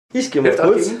Ich gehe mal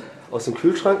kurz aus dem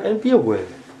Kühlschrank ein Bier holen.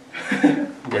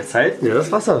 In der Zeit, in der das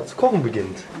Wasser zu kochen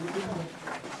beginnt.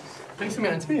 Bringst du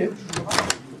mir eins mit?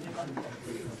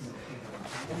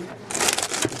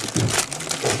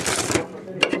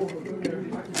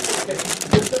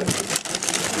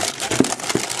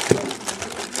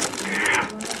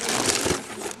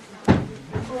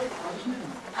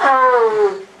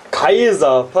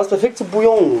 Kaiser, passt perfekt zu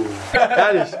Bouillon.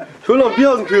 Herrlich. Ich hol noch ein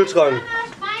Bier aus dem Kühlschrank.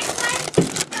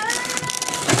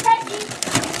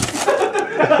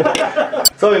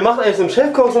 So, wir machen eigentlich so einen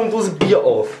Chefkoch so eine Dose Bier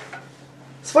auf.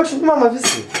 Das wollte ich schon immer mal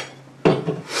wissen.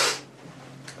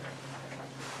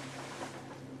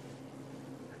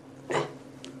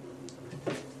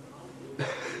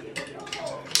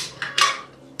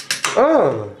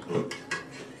 Ah.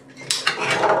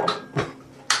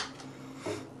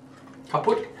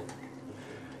 Kaputt.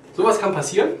 Sowas kann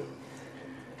passieren.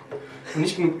 Und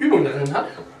nicht genug Übung darin hat.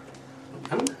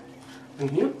 Dann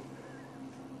hier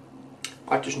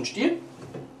praktisch ein Stiel.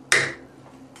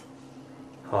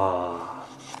 Ah.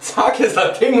 Zack ist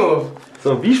das Ding auf.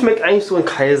 So, wie schmeckt eigentlich so ein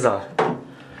Kaiser?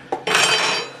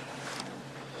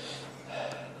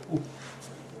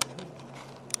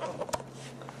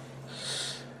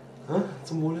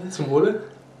 Zum Wohle. Zum Wohle.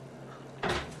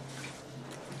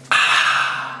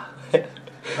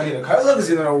 Hat ihr den Kaiser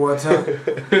gesehen oder was?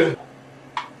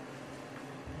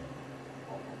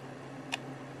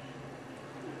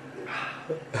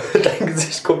 Dein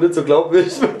Gesicht kommt nicht so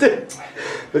glaubwürdig mit dem.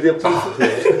 Mit dem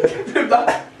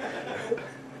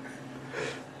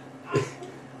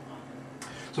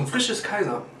So ein frisches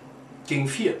Kaiser gegen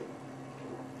 4.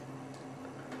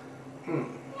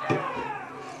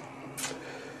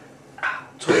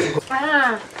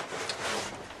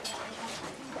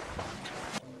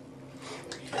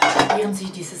 Probieren Sie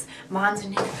dieses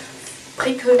wahnsinnig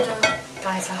prickelnde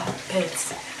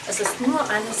Kaiserpilz. Es ist nur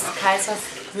eines Kaisers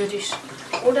würdig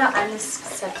oder eines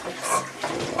Cedrics.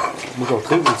 Ich muss auch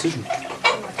trinken inzwischen.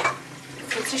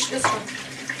 Verzicht ist schon.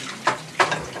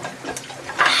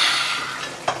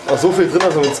 Auch so viel drin,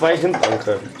 dass man mit 2 hinten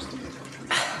angreifen.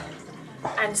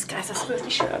 Eines Kaisers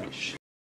würdig. Herrlich.